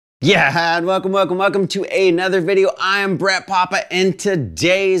Yeah, and welcome to another video. I am Brett Papa, and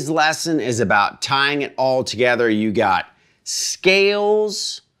today's lesson is about tying it all together. You got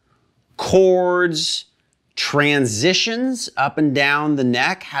scales, chords, transitions up and down the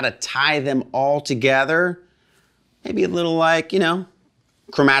neck, how to tie them all together. Maybe a little like,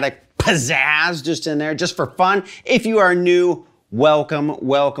 chromatic pizzazz just in there, just for fun. If you are new,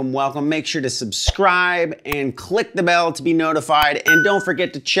 welcome. Make sure to subscribe and click the bell to be notified. And don't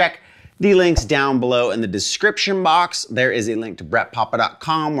forget to check the links down below in the description box. There is a link to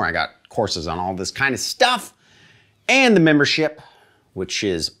brettpapa.com where I got courses on all this kind of stuff. And the membership, which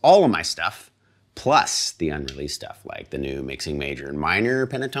is all of my stuff, plus the unreleased stuff like the new mixing major and minor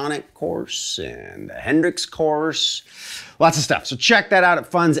pentatonic course and the Hendrix course. Lots of stuff. So check that out. It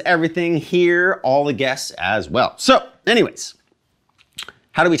funds everything here, all the guests as well. So anyways,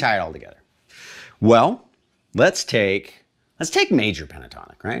 how do we tie it all together? Well, let's take major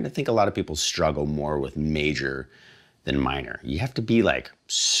pentatonic, right? I think a lot of people struggle more with major than minor. You have to be like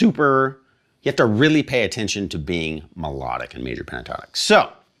you have to really pay attention to being melodic in major pentatonic.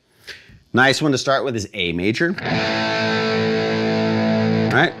 So, nice one to start with is A major,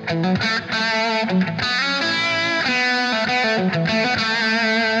 right?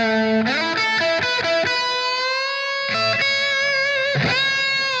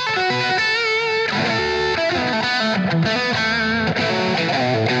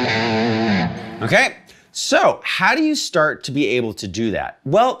 Okay, so how do you start to be able to do that?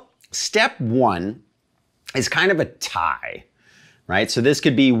 Well, step one is kind of a tie, right? So this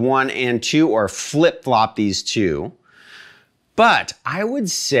could be 1 and 2 or flip-flop these two. But I would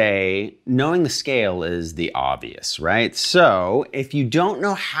say knowing the scale is the obvious, right? So if you don't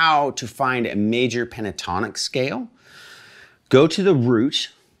know how to find a major pentatonic scale, go to the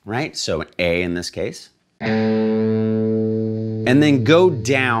root, right? So an A in this case. And then go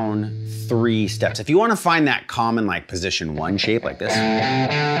down 3 steps. If you want to find that common like position 1 shape like this,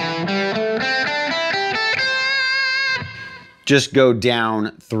 just go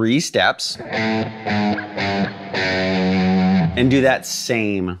down 3 steps and do that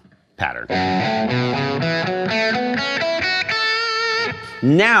same pattern.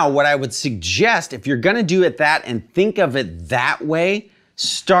 Now, what I would suggest, if you're gonna do it that and think of it that way,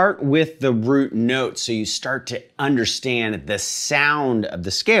 start with the root note so you start to understand the sound of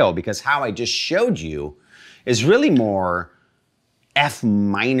the scale, because how I just showed you is really more F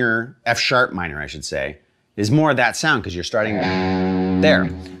sharp minor, I should say, is more of that sound because you're starting there.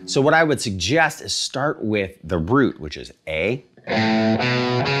 So what I would suggest is start with the root, which is A.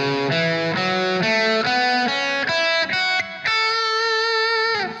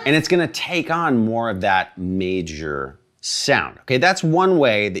 And it's gonna take on more of that major sound. Okay, that's one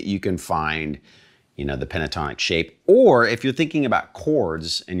way that you can find, the pentatonic shape. Or if you're thinking about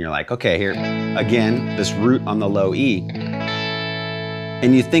chords and you're like, okay, here, again, this root on the low E,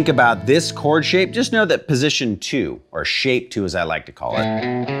 and you think about this chord shape, just know that position 2, or shape 2 as I like to call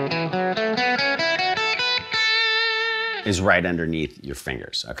it, is right underneath your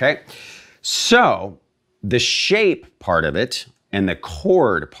fingers, okay? So the shape part of it and the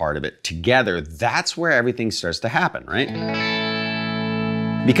chord part of it together, that's where everything starts to happen, right?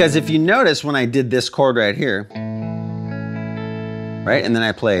 Because if you notice when I did this chord right here, right, and then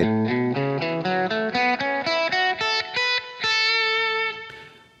I played,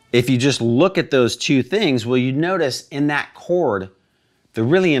 if you just look at those two things, well, you notice in that chord, the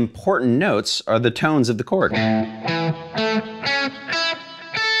really important notes are the tones of the chord.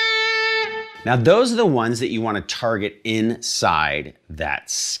 Now, those are the ones that you want to target inside that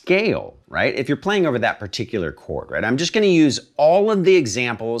scale, right? If you're playing over that particular chord, right? I'm just going to use all of the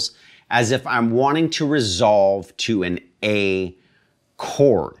examples as if I'm wanting to resolve to an A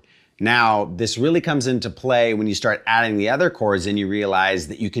chord. Now, this really comes into play when you start adding the other chords and you realize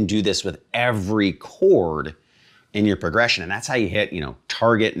that you can do this with every chord in your progression. And that's how you hit,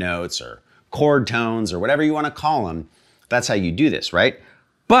 target notes or chord tones or whatever you want to call them. That's how you do this, right?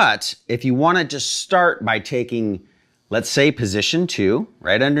 But if you want to just start by taking, let's say, position 2,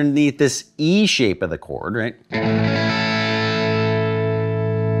 right underneath this E shape of the chord, right?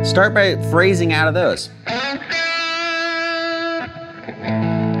 Start by phrasing out of those.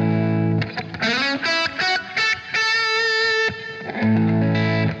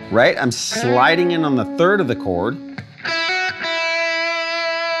 Right? I'm sliding in on the 3rd of the chord,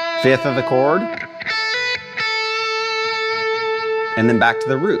 5th of the chord, and then back to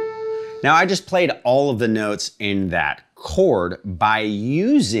the root. Now I just played all of the notes in that chord by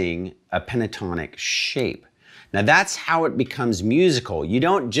using a pentatonic shape. Now that's how it becomes musical. You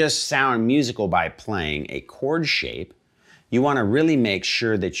don't just sound musical by playing a chord shape. you want to really make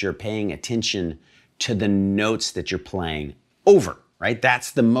sure that you're paying attention to the notes that you're playing over, right?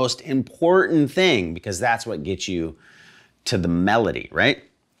 That's the most important thing because that's what gets you to the melody, right?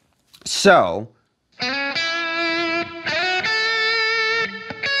 So,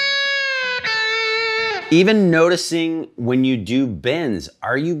 even noticing when you do bends,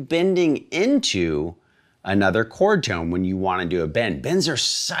 are you bending into another chord tone when you want to do a bend? Bends are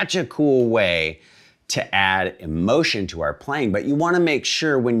such a cool way to add emotion to our playing, but you want to make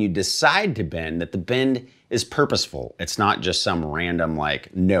sure when you decide to bend that the bend is purposeful. It's not just some random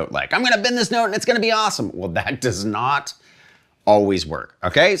like note, like I'm going to bend this note and it's going to be awesome. Well, that does not always work.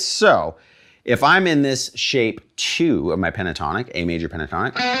 Okay, so if I'm in this shape 2 of my pentatonic, A major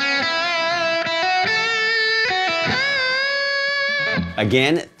pentatonic,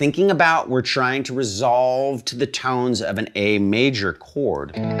 again, thinking about we're trying to resolve to the tones of an A major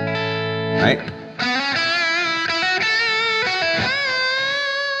chord, right?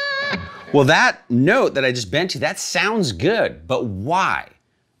 Well, that note that I just bent to, that sounds good, but why,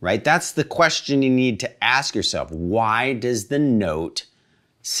 right? That's the question you need to ask yourself. Why does the note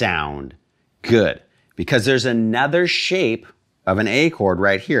sound good? Because there's another shape of an A chord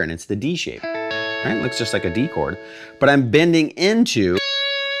right here, and it's the D shape, right? It looks just like a D chord, but I'm bending into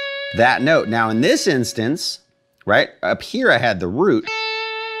that note. Now, in this instance, right, up here I had the root.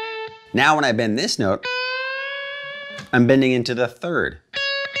 Now, when I bend this note, I'm bending into the 3rd.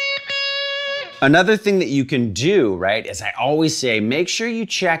 Another thing that you can do, right, is I always say, make sure you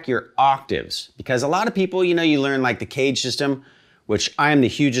check your octaves, because a lot of people, you know, you learn like the cage system, which I am the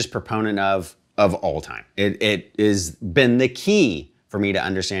hugest proponent of all time. It has been the key for me to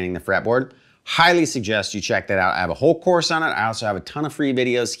understanding the fretboard. Highly suggest you check that out. I have a whole course on it. I also have a ton of free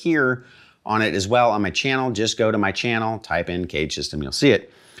videos here on it as well on my channel. Just go to my channel, type in cage system, you'll see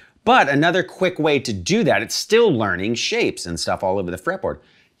it. But another quick way to do that, it's still learning shapes and stuff all over the fretboard.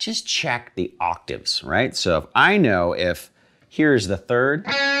 Just check the octaves, right? So if I know if here's the 3rd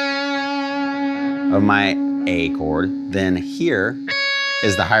of my A chord, then here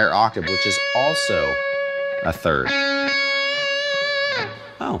is the higher octave, which is also a 3rd.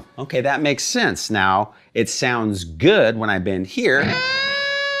 Oh, okay, that makes sense. Now, it sounds good when I bend here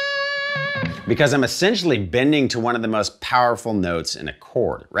because I'm essentially bending to one of the most powerful notes in a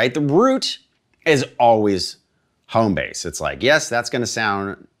chord, right? The root is always home base. It's like, yes, that's gonna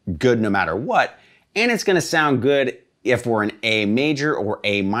sound good no matter what, and it's gonna sound good if we're in A major or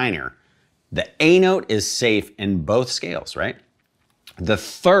A minor. The A note is safe in both scales, right? The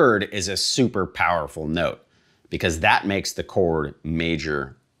 3rd is a super powerful note because that makes the chord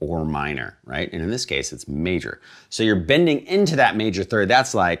major or minor, right? And in this case, it's major. So you're bending into that major 3rd.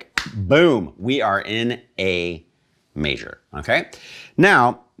 That's like, boom, we are in A major, okay?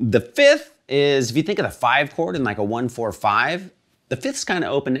 Now, the 5th is, if you think of the 5 chord in like a 1-4-5, the 5th's kind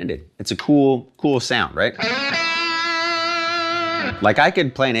of open-ended. It's a cool sound, right? Like I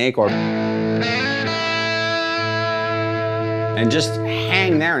could play an A chord and just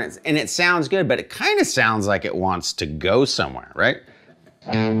hang there and it sounds good, but it kind of sounds like it wants to go somewhere, right?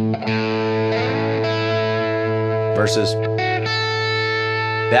 Versus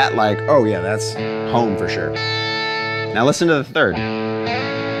that like, oh yeah, that's home for sure. Now listen to the 3rd.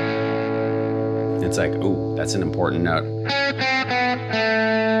 It's like, ooh, that's an important note.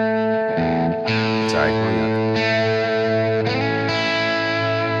 Sorry, wrong note.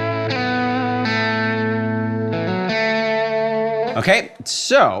 Okay,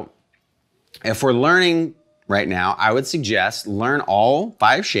 so if we're learning right now, I would suggest learn all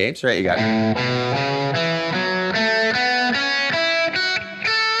 5 shapes, right? You got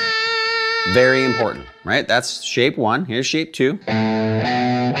very important, right? That's shape 1. Here's shape 2.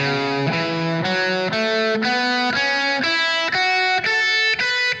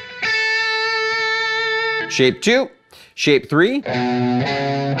 Shape 2, shape 3.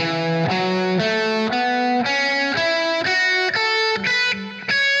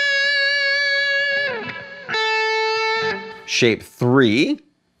 Shape 3,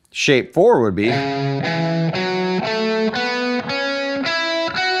 shape 4 would be.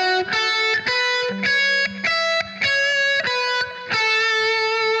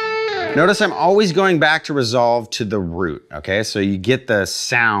 Notice I'm always going back to resolve to the root, okay? So you get the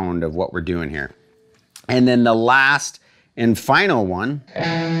sound of what we're doing here. And then the last and final one.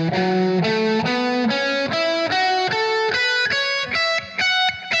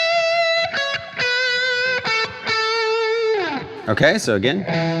 Okay, so again.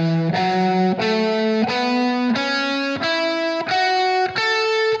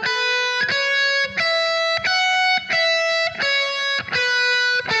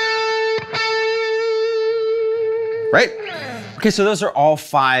 Right? Okay, so those are all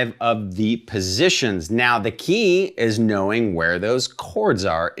 5 of the positions. Now the key is knowing where those chords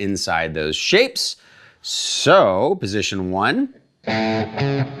are inside those shapes. So position 1.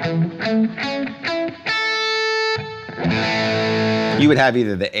 You would have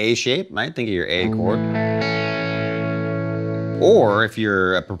either the A shape, right? Think of your A chord. Or if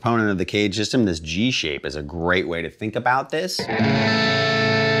you're a proponent of the cage system, this G shape is a great way to think about this,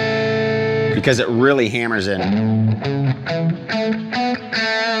 because it really hammers in.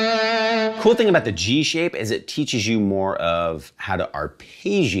 Cool thing about the G shape is it teaches you more of how to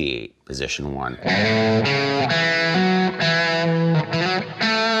arpeggiate position 1.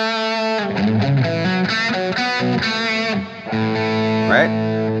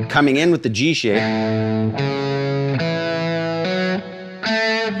 Right? Coming in with the G shape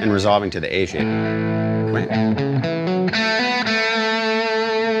and resolving to the A shape. Right?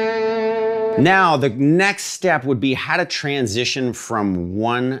 Now, the next step would be how to transition from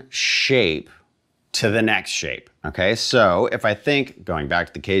one shape to the next shape. Okay, so if I think, going back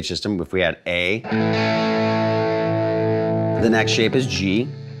to the cage system, if we had A, the next shape is G.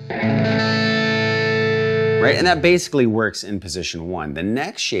 Right, and that basically works in position 1. The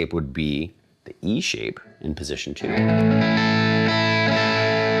next shape would be the E shape in position 2.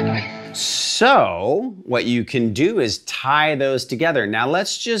 So what you can do is tie those together. Now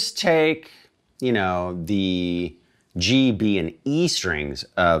let's just take, you know, the G, B, and E strings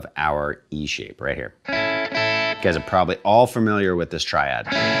of our E shape right here. You guys are probably all familiar with this triad.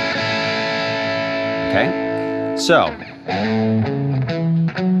 Okay, so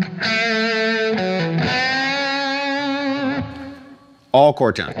all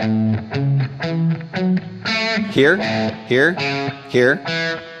chord tones. Here, here, here,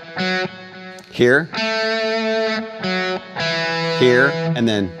 here, here, and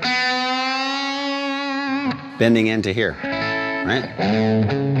then bending into here, right?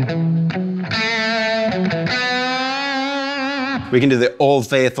 We can do the old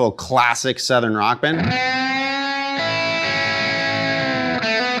faithful classic Southern rock bend.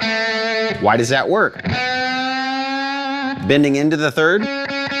 Why does that work? Bending into the 3rd,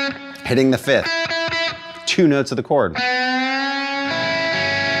 hitting the 5th. 2 notes of the chord.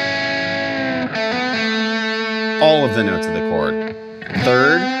 All of the notes of the chord.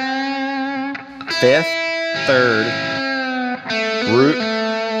 3rd, 5th, 3rd, root,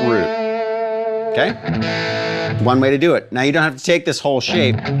 root. Okay? One way to do it. Now you don't have to take this whole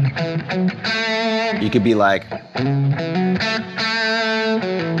shape. You could be like,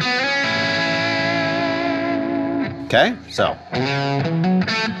 okay, so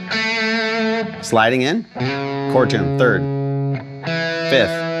sliding in, chord tune, 3rd,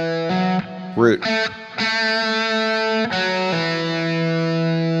 5th, root.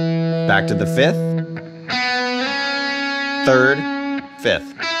 Back to the 5th, 3rd, 5th.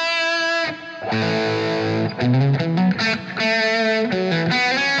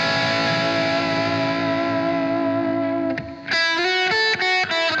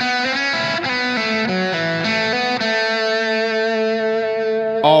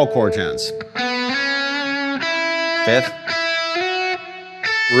 All chord tones. 5th,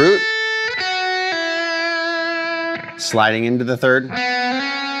 root, sliding into the 3rd,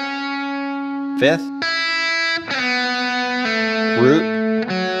 5th, root,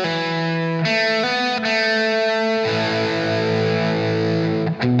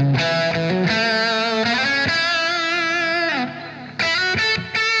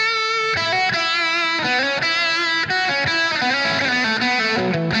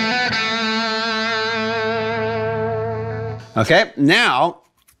 okay, now,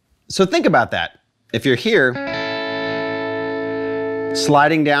 so think about that. If you're here,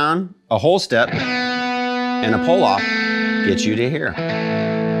 sliding down a whole step and a pull off gets you to here.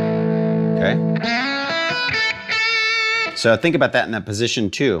 Okay? So think about that in that position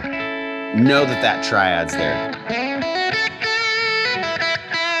too. Know that that triad's there.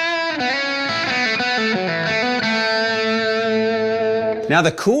 Now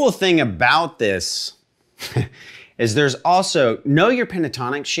the cool thing about this is there's also, know your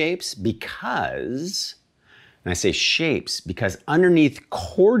pentatonic shapes because, and I say shapes because underneath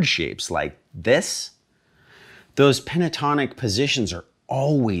chord shapes like this, those pentatonic positions are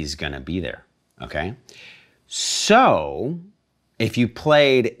always gonna be there, okay? So if you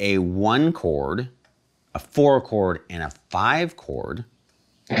played a 1 chord, a 4 chord, and a 5 chord,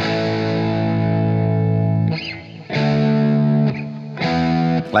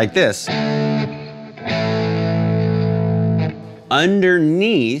 like this,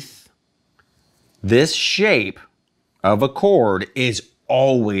 underneath this shape of a chord is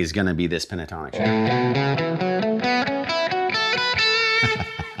always going to be this pentatonic shape.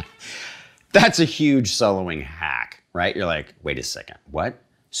 That's a huge soloing hack, right? You're like, wait a second, what?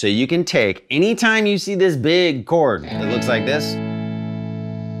 So you can take, anytime you see this big chord that looks like this,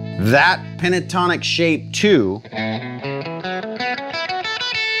 that pentatonic shape 2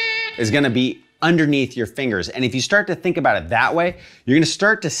 is gonna be underneath your fingers. And if you start to think about it that way, you're gonna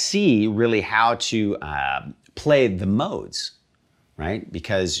start to see really how to play the modes, right?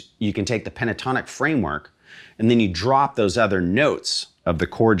 Because you can take the pentatonic framework and then you drop those other notes of the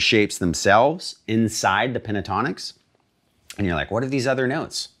chord shapes themselves inside the pentatonics. And you're like, what are these other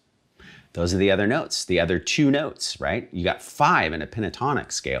notes? Those are the other notes, the other 2 notes, right? You got 5 in a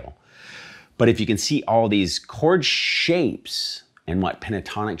pentatonic scale. But if you can see all these chord shapes and what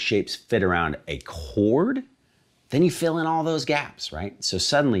pentatonic shapes fit around a chord, then you fill in all those gaps, right? So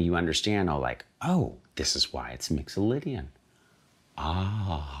suddenly you understand, oh, this is why it's Mixolydian.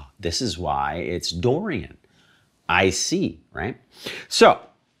 Ah, this is why it's Dorian. I see, right? So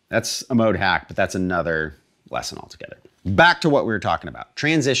that's a mode hack, but that's another lesson altogether. Back to what we were talking about,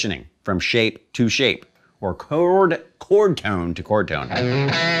 transitioning from shape to shape, or chord tone to chord tone.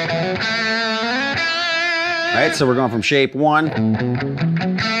 Right, so we're going from shape 1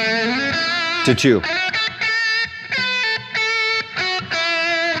 to 2.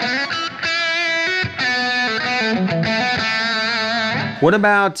 What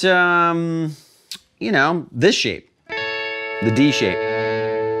about, you know, this shape, the D shape?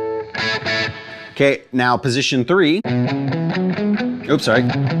 Okay, now position 3, oops, sorry,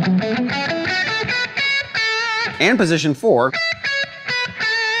 and position 4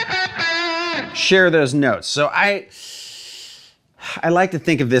 share those notes. So I like to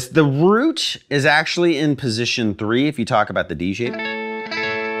think of this, the root is actually in position 3 if you talk about the D shape,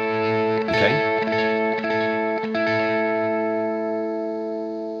 okay?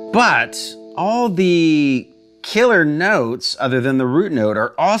 But all the killer notes other than the root note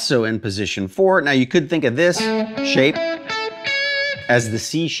are also in position 4. Now you could think of this shape as the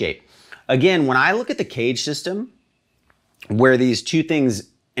C shape. Again, when I look at the cage system where these 2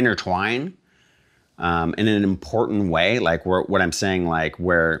 things intertwine in an important way, like what I'm saying, like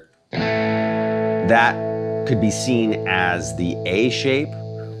where that could be seen as the A shape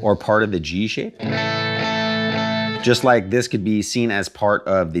or part of the G shape, just like this could be seen as part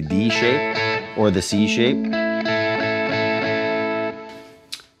of the D shape or the C shape.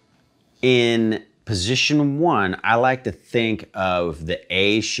 In position 1, I like to think of the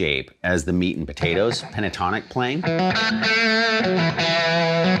A shape as the meat and potatoes, pentatonic playing.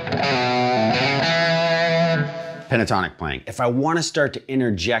 Pentatonic playing. If I want to start to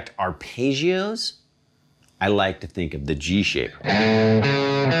interject arpeggios, I like to think of the G shape.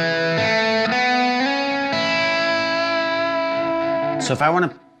 So if I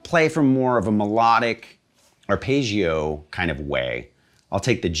want to play from more of a melodic arpeggio kind of way, I'll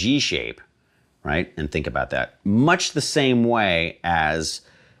take the G shape, right, and think about that. Much the same way as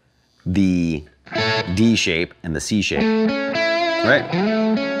the D shape and the C shape, right?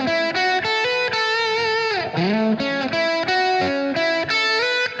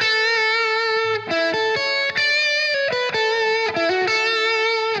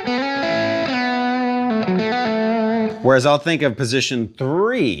 Whereas I'll think of position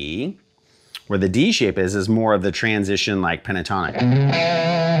 3, where the D shape is more of the transition like pentatonic.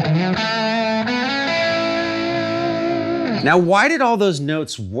 Now, why did all those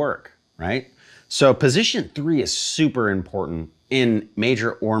notes work, right? So position 3 is super important in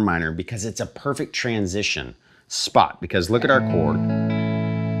major or minor because it's a perfect transition spot. Because look at our chord.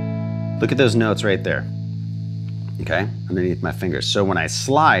 Look at those notes right there, okay? Underneath my fingers. So when I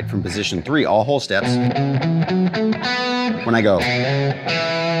slide from position 3, all whole steps, when I go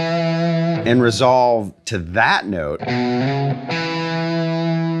and resolve to that note,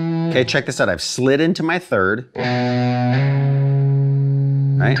 okay, check this out. I've slid into my 3rd,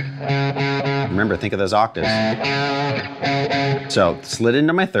 right? Remember, think of those octaves. So, slid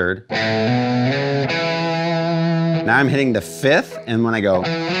into my 3rd. Now I'm hitting the 5th, and when I go,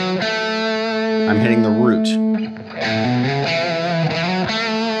 I'm hitting the root.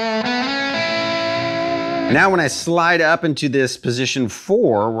 Now when I slide up into this position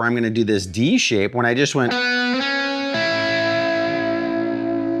 4, where I'm gonna do this D shape, when I just went,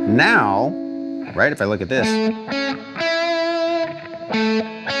 now, right, if I look at this,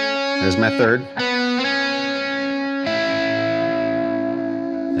 there's my 3rd,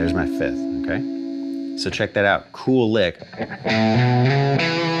 there's my 5th, okay? So check that out, cool lick.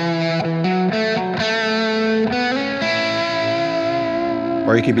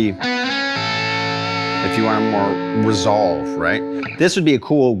 Or you could be, if you want more resolve, right? This would be a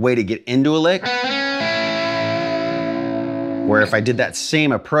cool way to get into a lick. Where if I did that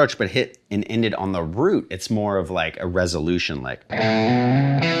same approach but hit and ended on the root, it's more of like a resolution lick.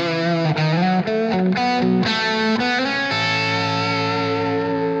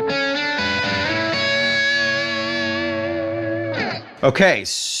 Okay,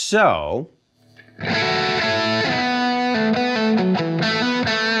 so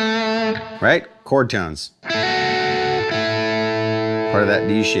right? Chord tones. Part of that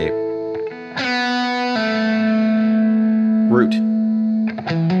D shape. Root.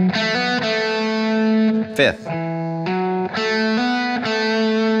 Fifth.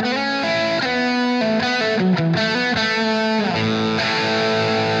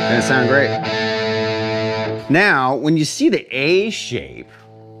 Doesn't sound great. Now, when you see the A shape,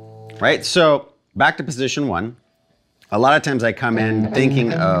 right? So back to position 1. A lot of times I come in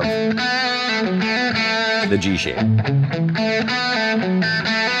thinking of the G shape.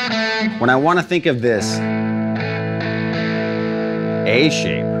 When I want to think of this A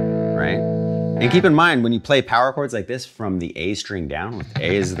shape, right? And keep in mind, when you play power chords like this from the A string down, with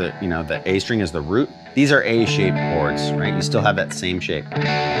A is the, the A string is the root, these are A shaped chords, right? You still have that same shape.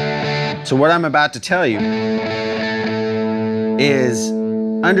 So what I'm about to tell you is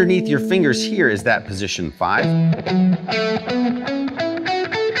underneath your fingers here is that position 5.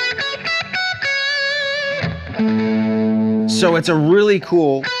 So it's a really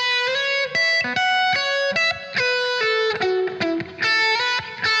cool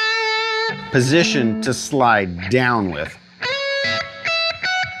position to slide down with.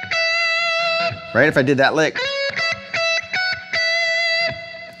 Right? If I did that lick,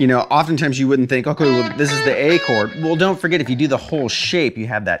 oftentimes you wouldn't think, okay, well, this is the A chord. Well, don't forget, if you do the whole shape, you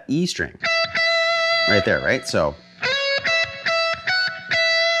have that E string right there, right? So,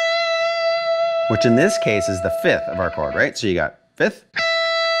 which in this case is the 5th of our chord, right? So you got 5th,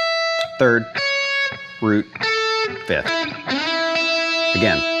 3rd, root, 5th.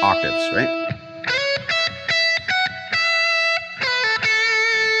 Again, octaves, right?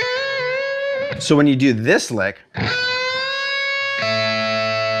 So when you do this lick,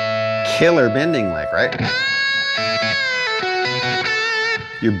 killer bending lick, right?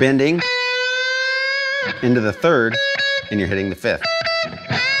 You're bending into the 3rd and you're hitting the 5th.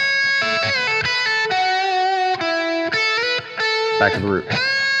 Back to the root.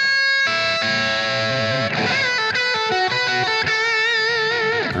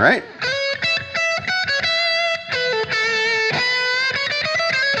 All right?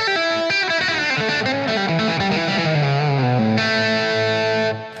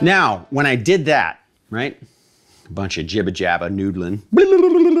 Now, when I did that, right? A bunch of jibba jabba noodling.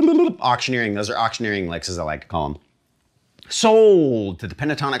 Auctioneering, those are auctioneering licks as I like to call them. Sold to the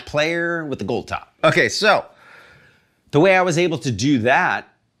pentatonic player with the gold top. Okay, so the way I was able to do that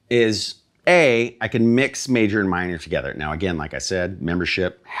is I can mix major and minor together. Now, again, like I said,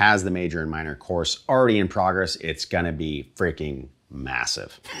 membership has the major and minor course already in progress. It's gonna be freaking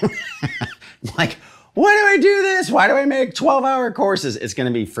massive. Like, why do I do this? Why do I make 12-hour courses? It's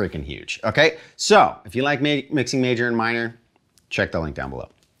gonna be freaking huge, okay? So, if you like mixing major and minor, check the link down below.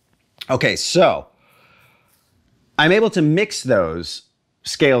 Okay, so I'm able to mix those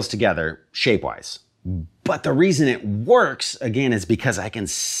scales together shape-wise. But the reason it works, again, is because I can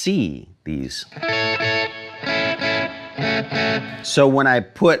see these. So when I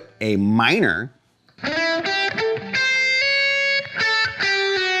put a minor,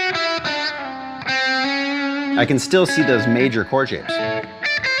 I can still see those major chord shapes.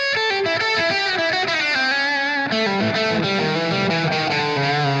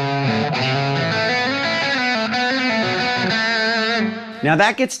 Now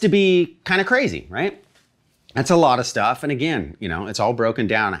that gets to be kind of crazy, right? That's a lot of stuff. And again, it's all broken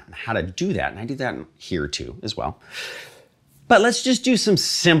down on how to do that. And I do that here too as well. But let's just do some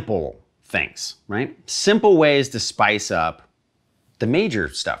simple things, right? Simple ways to spice up the major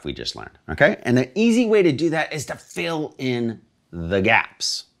stuff we just learned, okay? And the easy way to do that is to fill in the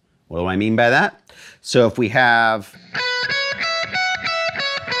gaps. What do I mean by that? So if we have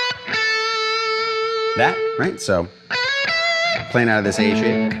that, right? So playing out of this A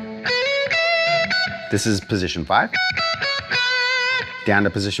shape. This is position 5. Down to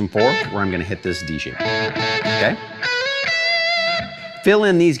position 4, where I'm gonna hit this D shape, okay? Fill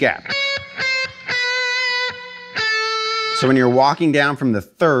in these gaps. So when you're walking down from the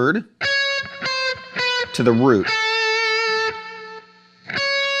 3rd to the root,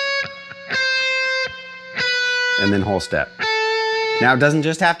 and then whole step. Now it doesn't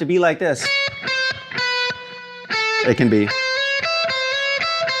just have to be like this. It can be,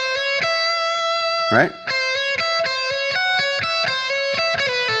 right?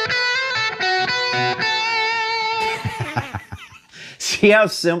 See how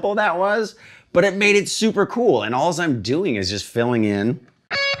simple that was? But it made it super cool. And all I'm doing is just filling in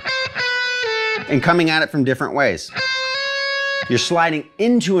and coming at it from different ways. You're sliding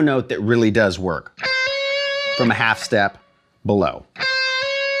into a note that really does work. From a half step below.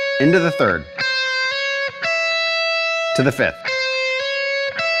 Into the third. To the fifth.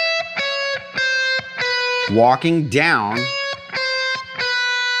 Walking down.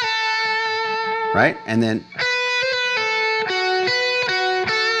 Right? And then.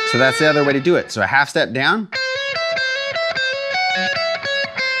 So that's the other way to do it. So a half step down.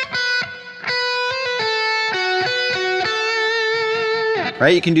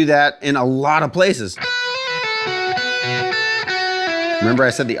 Right? You can do that in a lot of places. Remember I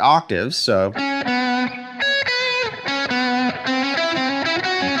said the octaves, so.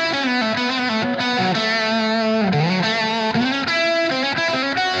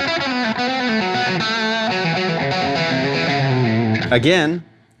 Again,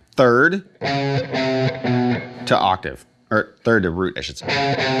 third to octave, or third to root, I should say.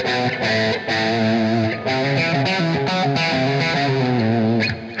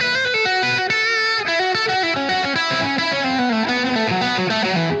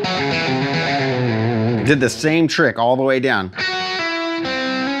 Did the same trick all the way down.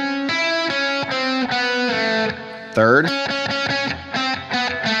 Third,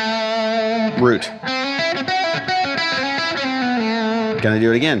 root. Gonna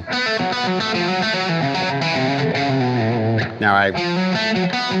do it again. Now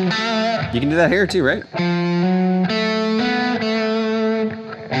you can do that here too, right?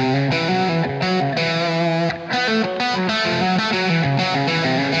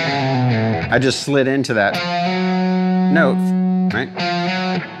 I just slid into that note, right?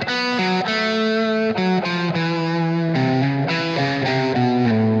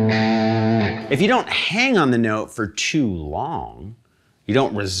 If you don't hang on the note for too long, you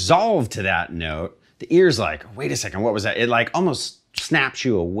don't resolve to that note, the ear's like, wait a second, what was that? It like almost snaps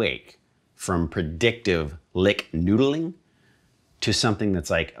you awake from predictive lick noodling to something that's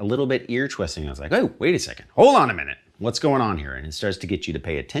like a little bit ear twisting. It's like, oh, wait a second, hold on a minute. What's going on here? And it starts to get you to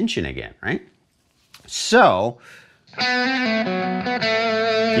pay attention again, right? So, you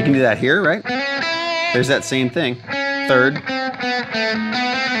can do that here, right? There's that same thing. Third.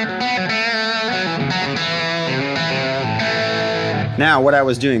 Now, what I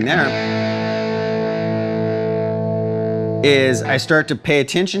was doing there is I start to pay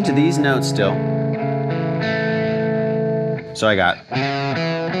attention to these notes still. So I got.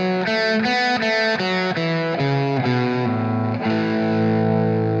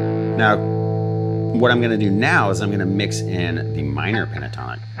 Now, what I'm going to do now is I'm going to mix in the minor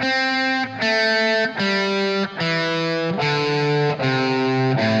pentatonic.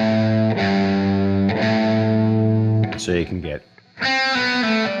 So you can get.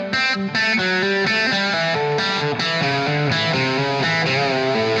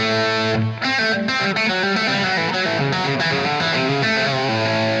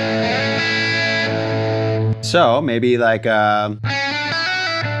 So maybe like right?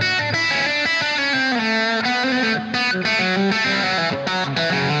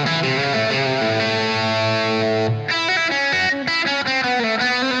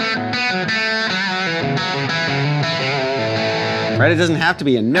 It doesn't have to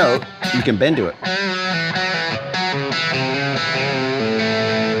be a note. You can bend to it.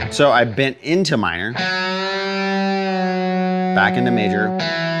 So I bent into minor, back into major.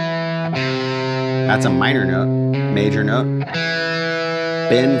 That's a minor note, major note.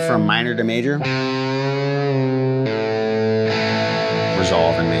 Bend from minor to major.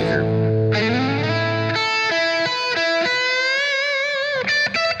 Resolve in major.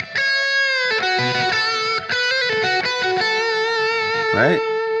 Right?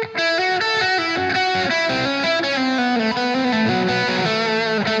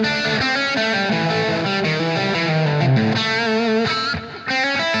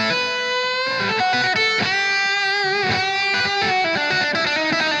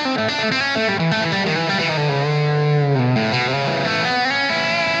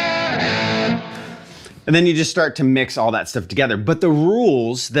 And then you just start to mix all that stuff together. But the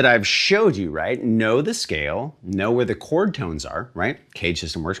rules that I've showed you, right? Know the scale, know where the chord tones are, right? Cage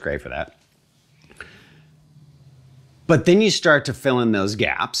system works great for that. But then you start to fill in those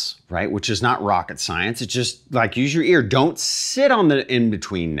gaps, right? Which is not rocket science. It's just like, use your ear. Don't sit on the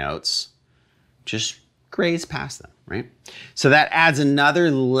in-between notes. Just graze past them, right? So that adds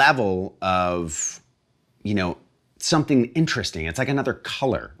another level of, you know, something interesting. It's like another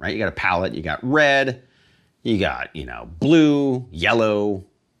color, right? You got a palette, you got red, you got, you know, blue, yellow,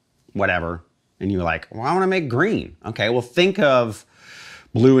 whatever. And you're like, well, I want to make green. Okay, well, think of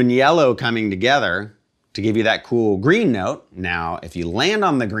blue and yellow coming together to give you that cool green note. Now, if you land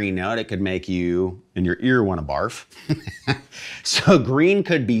on the green note, it could make you and your ear want to barf. So green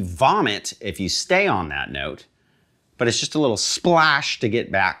could be vomit if you stay on that note, but it's just a little splash to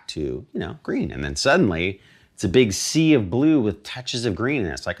get back to, you know, green. And then suddenly it's a big sea of blue with touches of green,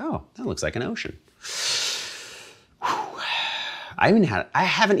 and it's like, oh, that looks like an ocean. Whew. I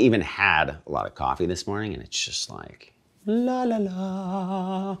haven't even had a lot of coffee this morning, and it's just like, la la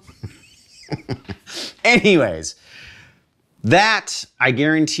la. Anyways, that, I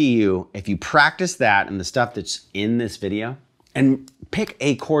guarantee you, if you practice that and the stuff that's in this video, and pick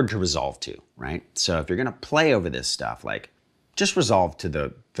a chord to resolve to, right? So if you're gonna play over this stuff, like, just resolve to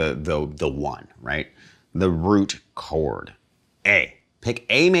the one, right? The root chord, A. Pick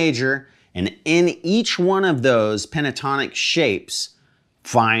A major, and in each one of those pentatonic shapes,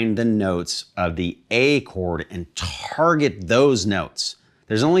 find the notes of the A chord and target those notes.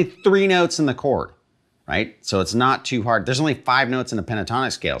 There's only 3 notes in the chord, right? So it's not too hard. There's only 5 notes in a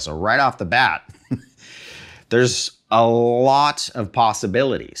pentatonic scale, so right off the bat, there's a lot of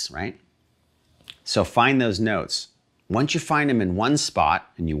possibilities, right? So find those notes. Once you find them in one spot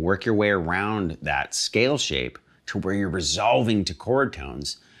and you work your way around that scale shape to where you're resolving to chord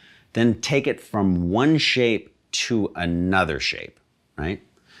tones, then take it from one shape to another shape, right?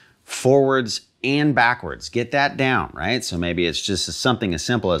 Forwards and backwards, get that down, right? So maybe it's just something as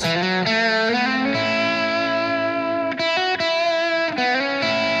simple as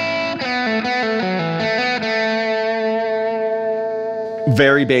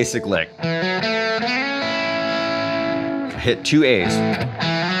very basic lick. Hit 2 A's.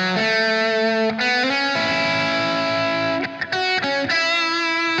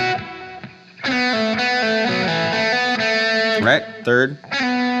 Right, 3rd.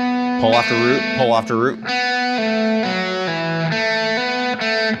 Pull off the root, pull off the root.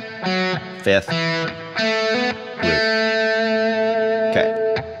 5th. Root. Okay.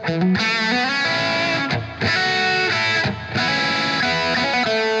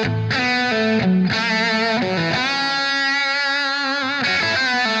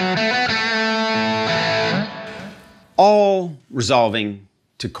 All resolving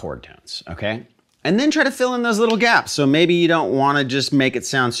to chord tones, okay? And then try to fill in those little gaps. So maybe you don't want to just make it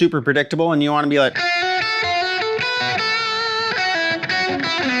sound super predictable and you want to be like,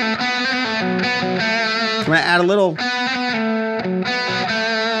 I'm gonna add a little.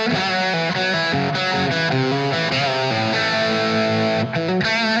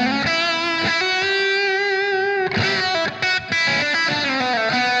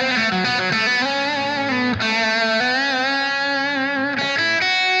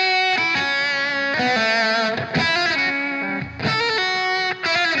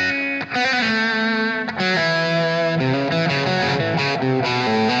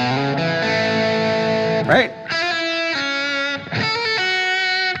 Right?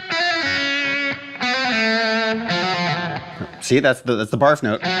 See, that's the barf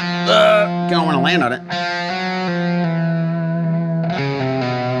note. Don't want to land on it.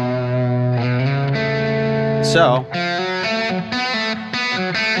 So,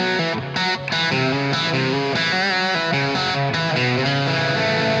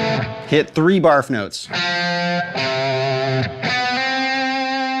 hit 3 barf notes.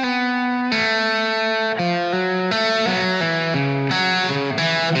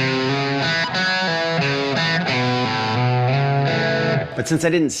 But since I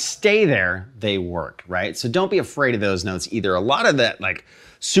didn't stay there, they work, right? So don't be afraid of those notes either. A lot of that like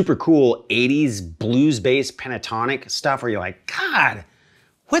super cool 80s blues-based pentatonic stuff where you're like, God,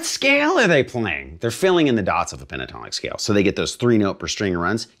 what scale are they playing? They're filling in the dots of a pentatonic scale. So they get those 3 note per string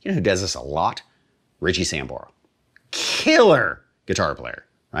runs. You know who does this a lot? Richie Sambora. Killer guitar player,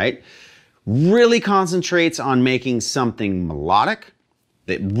 right? Really concentrates on making something melodic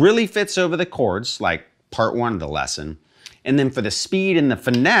that really fits over the chords, like part 1 of the lesson. And then for the speed and the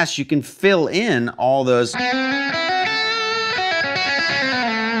finesse, you can fill in all those.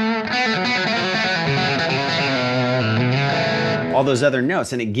 All those other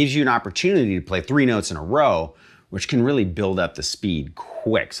notes, and it gives you an opportunity to play 3 notes in a row, which can really build up the speed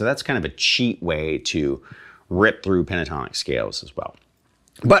quick. So that's kind of a cheat way to rip through pentatonic scales as well.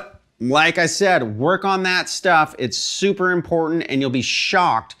 But like I said, work on that stuff. It's super important, and you'll be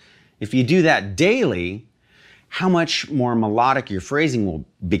shocked if you do that daily how much more melodic your phrasing will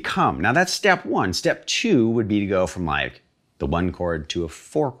become. Now that's step 1. Step 2 would be to go from like the 1 chord to a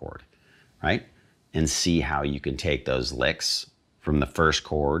 4 chord, right? And see how you can take those licks from the first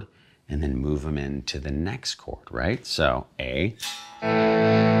chord and then move them into the next chord, right? So A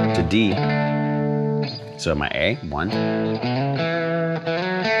to D. So my A, 1.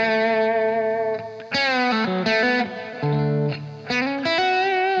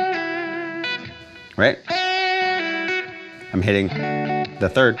 right? I'm hitting the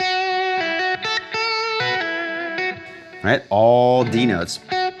third, right? All D notes.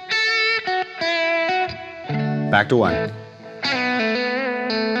 Back to 1.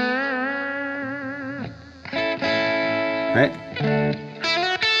 Right?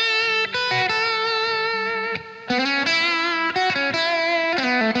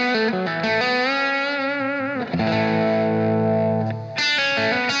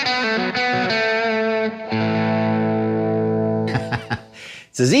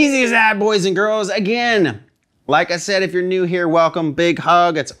 It's as easy as that, boys and girls. Again, like I said, if you're new here, welcome, big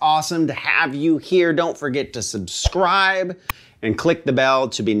hug. It's awesome to have you here. Don't forget to subscribe and click the bell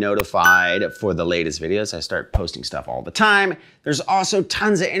to be notified for the latest videos. I start posting stuff all the time. There's also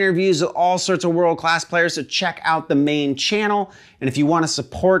tons of interviews with all sorts of world-class players, so check out the main channel. And if you want to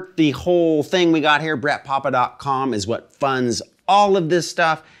support the whole thing we got here, brettpapa.com is what funds all of this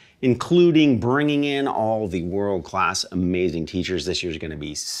stuff, including bringing in all the world-class amazing teachers. This year's gonna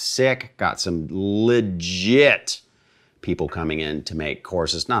be sick. Got some legit people coming in to make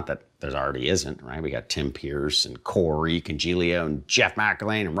courses. Not that there already isn't, right? We got Tim Pierce and Corey Congilio and Jeff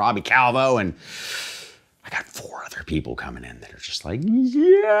McElwain and Robbie Calvo, and I got 4 other people coming in that are just like,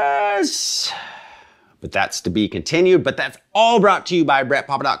 yes! But that's to be continued, but that's all brought to you by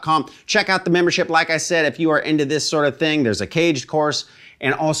brettpapa.com. Check out the membership. Like I said, if you are into this sort of thing, there's a caged course,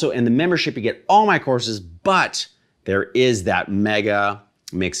 and also in the membership, you get all my courses, but there is that mega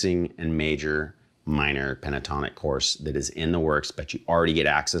mixing and major minor pentatonic course that is in the works, but you already get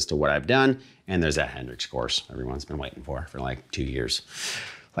access to what I've done. And there's that Hendrix course everyone's been waiting for like 2 years.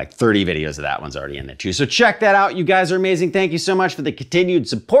 Like 30 videos of that one's already in there too. So check that out. You guys are amazing. Thank you so much for the continued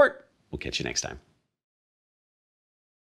support. We'll catch you next time.